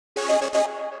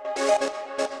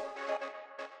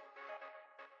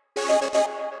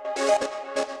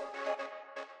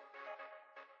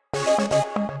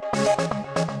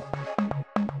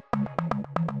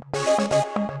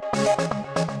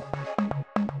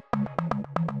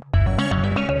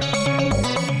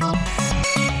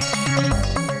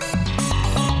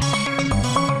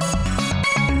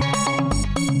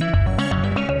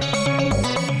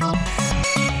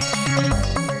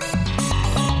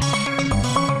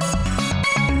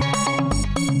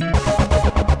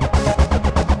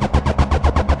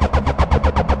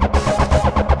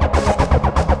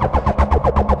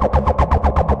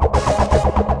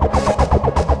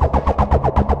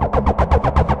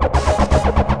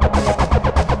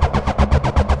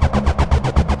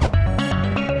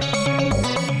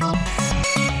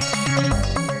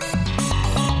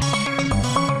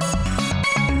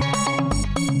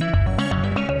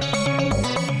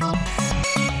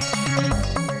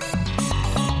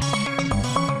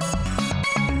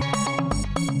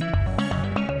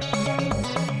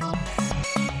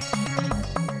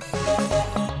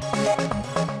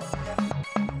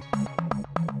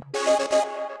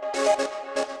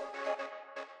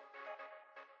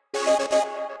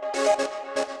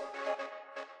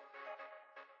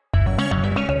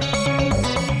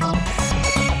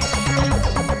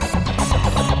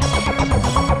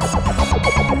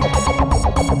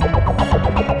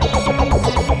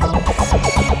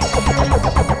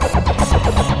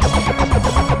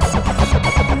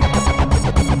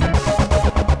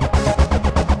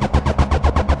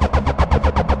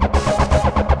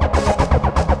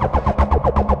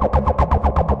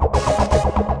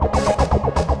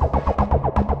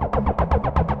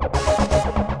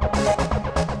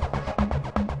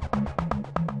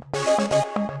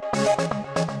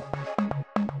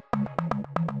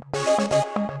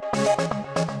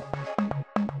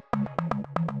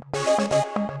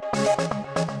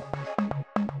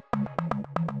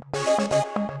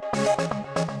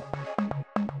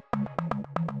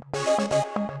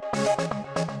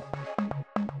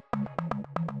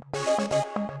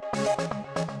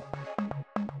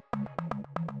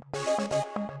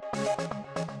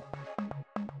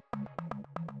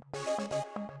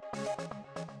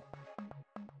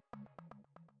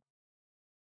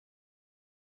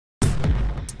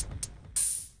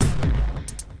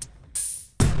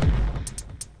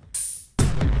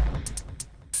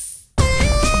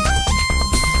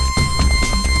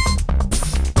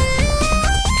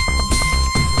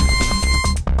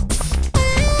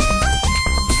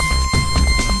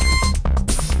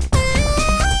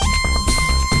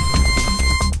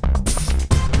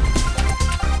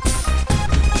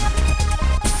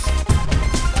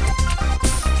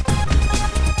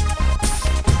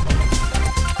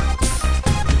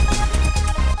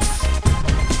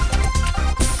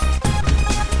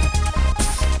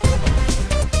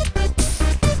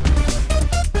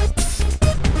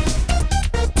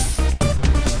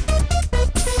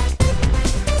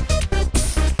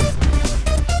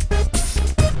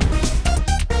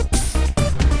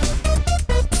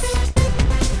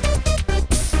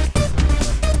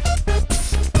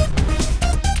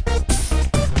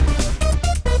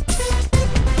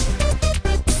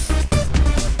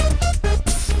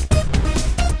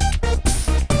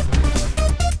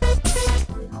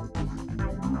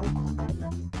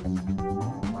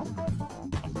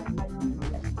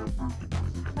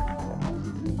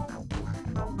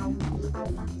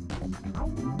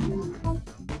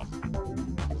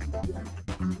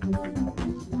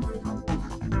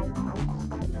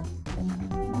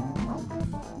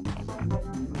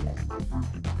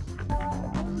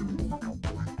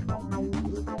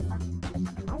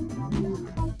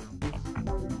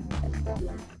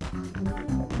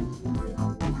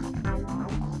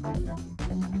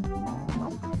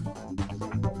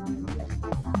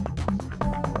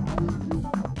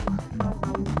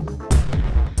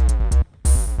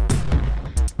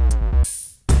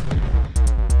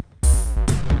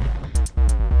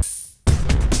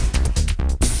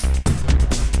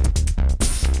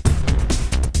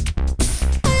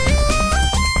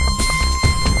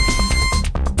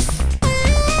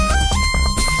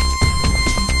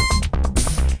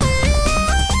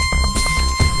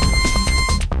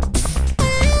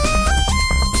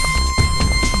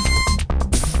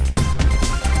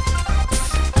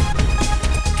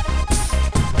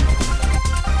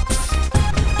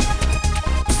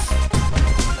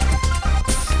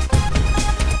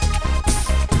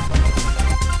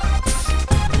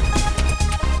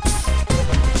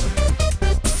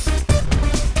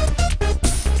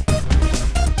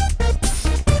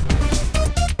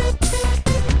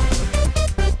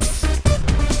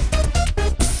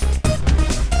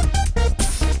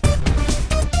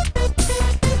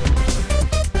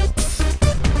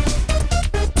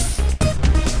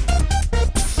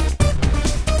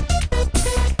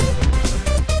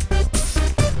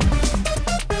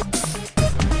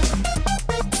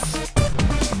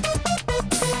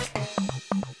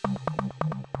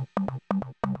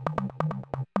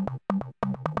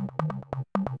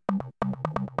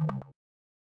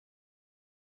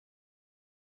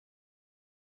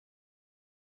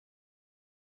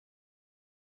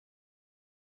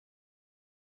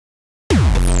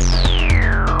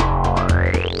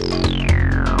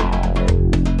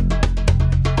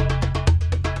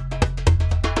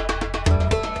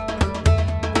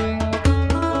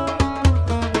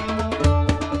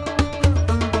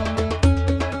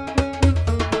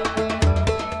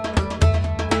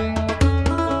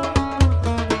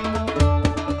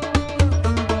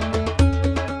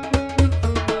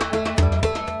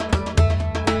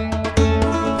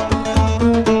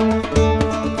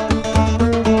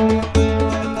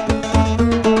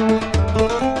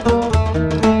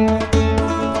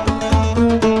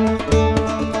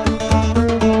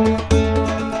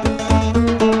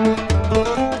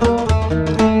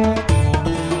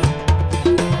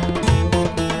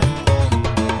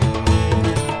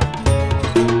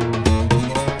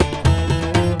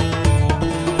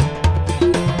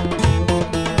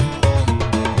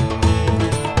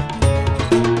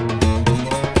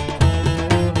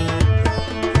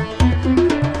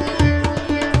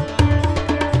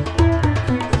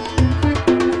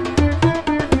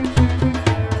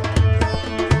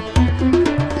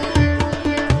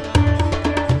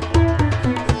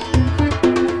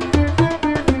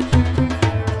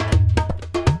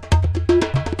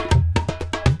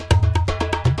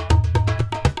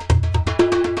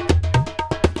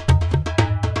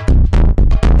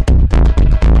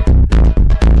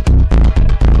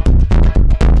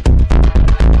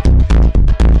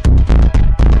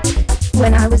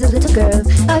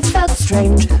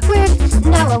strange, weird.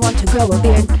 Now I want to grow a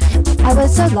beard. I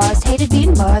was so lost, hated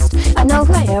being lost. I know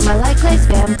who I am, I like play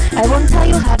spam. I won't tell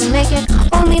you how to make it,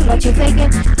 only let you fake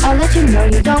it. I'll let you know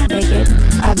you don't make it.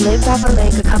 I've lived off a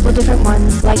lake, a couple different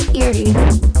ones, like Erie.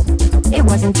 It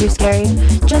wasn't too scary,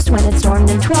 just when it stormed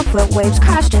and 12-foot waves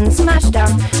crashed and smashed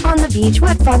down on the beach.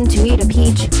 What fun to eat a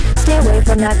peach. Stay away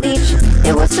from that leech,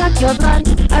 it will suck your blood.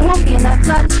 I won't be in that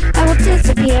flood, I will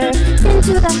disappear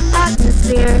into the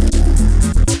atmosphere.